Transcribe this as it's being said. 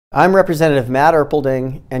I'm Representative Matt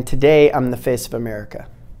Erpelding, and today I'm the face of America.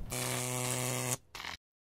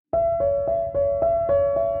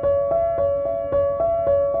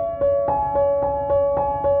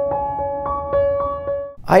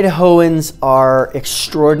 Idahoans are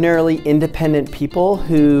extraordinarily independent people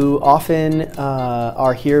who often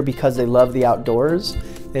are here because they love the outdoors.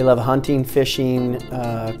 They love hunting, fishing,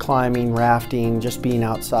 climbing, rafting, just being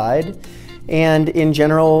outside. And in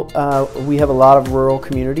general, we have a lot of rural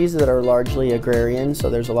communities that are largely agrarian, so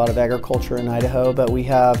there's a lot of agriculture in Idaho, but we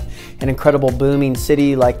have an incredible booming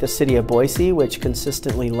city like the city of Boise, which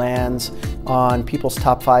consistently lands on people's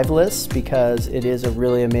top 5 lists because it is a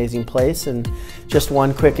really amazing place. And just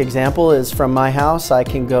one quick example is from my house, I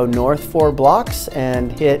can go north 4 blocks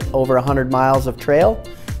and hit over 100 miles of trail,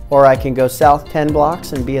 or I can go south 10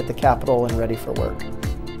 blocks and be at the Capitol and ready for work.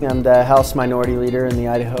 I'm the House Minority Leader in the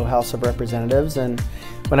Idaho House of Representatives, and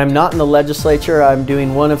when I'm not in the legislature, I'm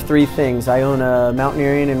doing one of 3 things. I own a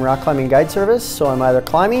mountaineering and rock climbing guide service, so I'm either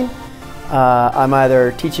climbing, I'm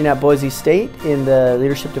either teaching at Boise State in the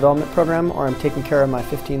Leadership Development Program, or I'm taking care of my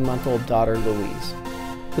 15-month-old daughter, Louise.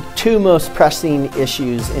 The 2 most pressing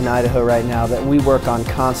issues in Idaho right now that we work on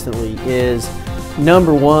constantly is,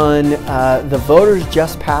 number 1, the voters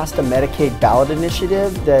just passed a Medicaid ballot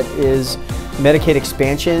initiative that is Medicaid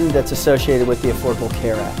expansion that's associated with the Affordable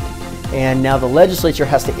Care Act. And now the legislature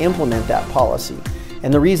has to implement that policy.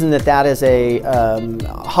 And the reason that that is a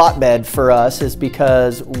hotbed for us is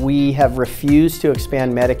because we have refused to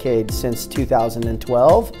expand Medicaid since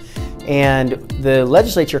 2012. And the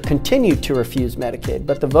legislature continued to refuse Medicaid,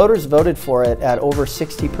 but the voters voted for it at over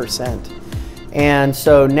 60%. And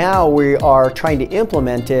so now we are trying to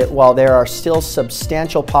implement it while there are still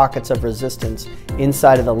substantial pockets of resistance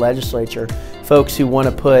inside of the legislature. Folks who want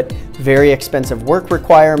to put very expensive work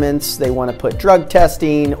requirements, they want to put drug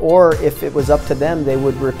testing, or if it was up to them, they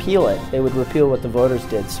would repeal it. They would repeal what the voters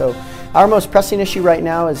did. So our most pressing issue right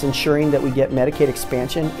now is ensuring that we get Medicaid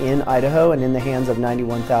expansion in Idaho and in the hands of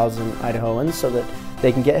 91,000 Idahoans so that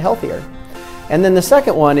they can get healthier. And then the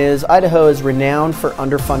second one is Idaho is renowned for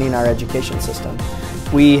underfunding our education system.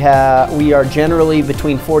 We are generally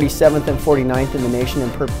between 47th and 49th in the nation in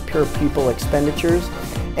per pupil expenditures,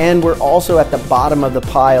 and we're also at the bottom of the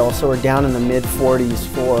pile, so we're down in the mid-40s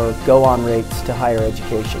for go-on rates to higher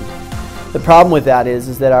education. The problem with that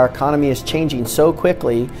is that our economy is changing so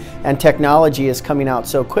quickly and technology is coming out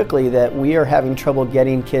so quickly that we are having trouble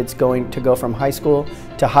getting kids to go from high school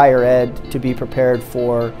to higher ed to be prepared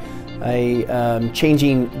for a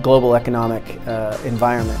changing global economic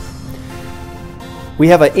environment. We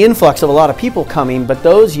have an influx of a lot of people coming, but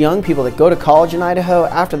those young people that go to college in Idaho,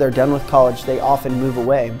 after they're done with college, they often move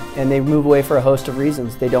away. And they move away for a host of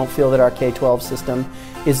reasons. They don't feel that our K-12 system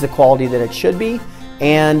is the quality that it should be,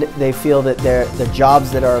 and they feel that the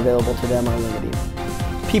jobs that are available to them are limited.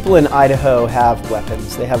 People in Idaho have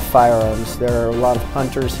weapons. They have firearms. There are a lot of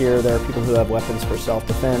hunters here. There are people who have weapons for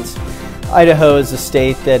self-defense. Idaho is a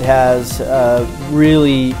state that has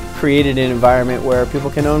really created an environment where people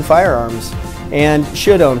can own firearms and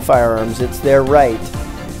should own firearms. It's their right.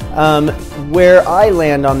 Where I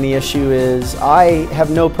land on the issue is I have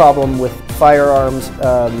no problem with firearms,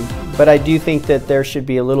 but I do think that there should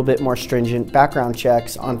be a little bit more stringent background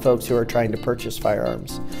checks on folks who are trying to purchase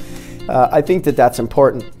firearms. I think that that's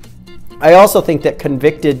important. I also think that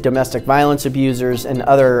convicted domestic violence abusers and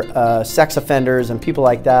other sex offenders and people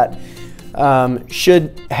like that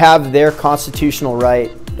should have their constitutional right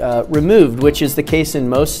removed, which is the case in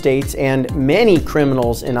most states, and many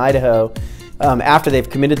criminals in Idaho, after they've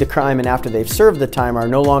committed the crime and after they've served the time, are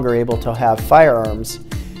no longer able to have firearms.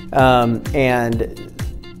 And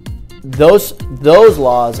those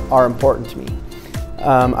laws are important to me.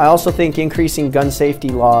 I also think increasing gun safety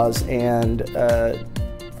laws and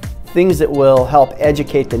things that will help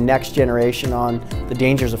educate the next generation on the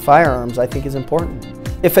dangers of firearms, I think is important.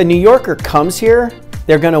 If a New Yorker comes here,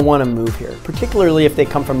 they're going to want to move here, particularly if they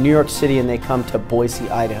come from New York City and they come to Boise,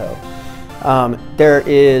 Idaho. There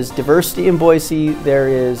is diversity in Boise, there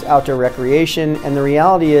is outdoor recreation, and the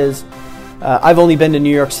reality is I've only been to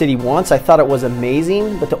New York City once. I thought it was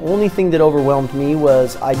amazing, but the only thing that overwhelmed me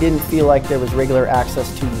was I didn't feel like there was regular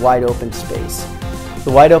access to wide open space.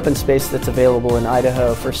 The wide open space that's available in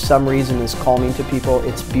Idaho for some reason is calming to people.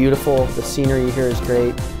 It's beautiful, the scenery here is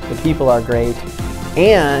great, the people are great,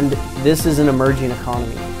 and this is an emerging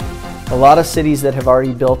economy. A lot of cities that have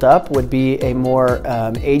already built up would be a more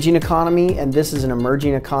aging economy, and this is an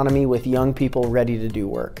emerging economy with young people ready to do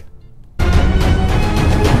work.